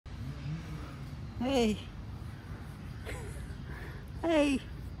Hey. Hey.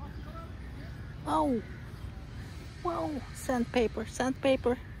 Oh. Wow. Sandpaper.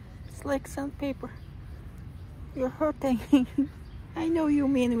 Sandpaper. It's like sandpaper. You're hurting. I know you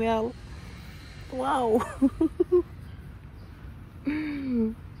mean well. Wow.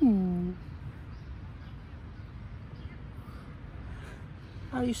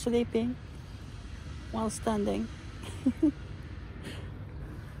 Are you sleeping while standing?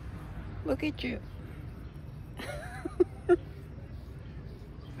 Look at you.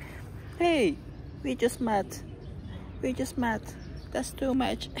 Hey, we just met. We just met. That's too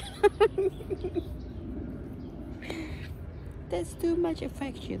much. That's too much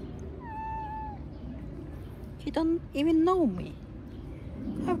affection. You don't even know me.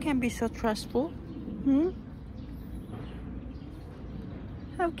 How can be so trustful?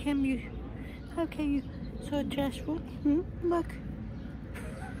 How can you so trustful? Look.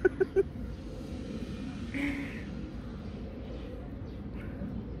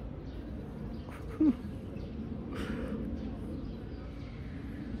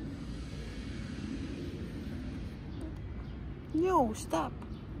 No, stop.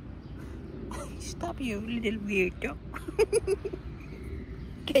 Stop, you little weirdo.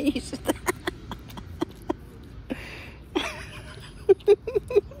 Can you stop?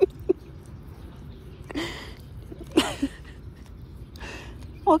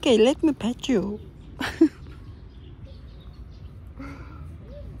 Okay, let me pet you.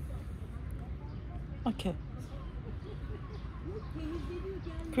 Okay.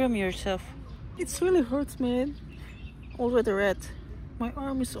 Groom yourself. It really hurts, man. Already red. My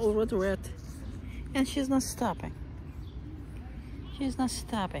arm is already red. And she's not stopping. She's not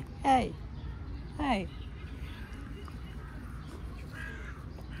stopping. Hey. Hey.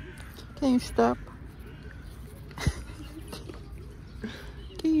 Can you stop?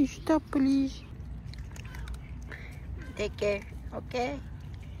 Can you stop, please? Take care, okay?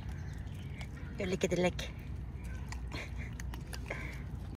 You lick it, lick.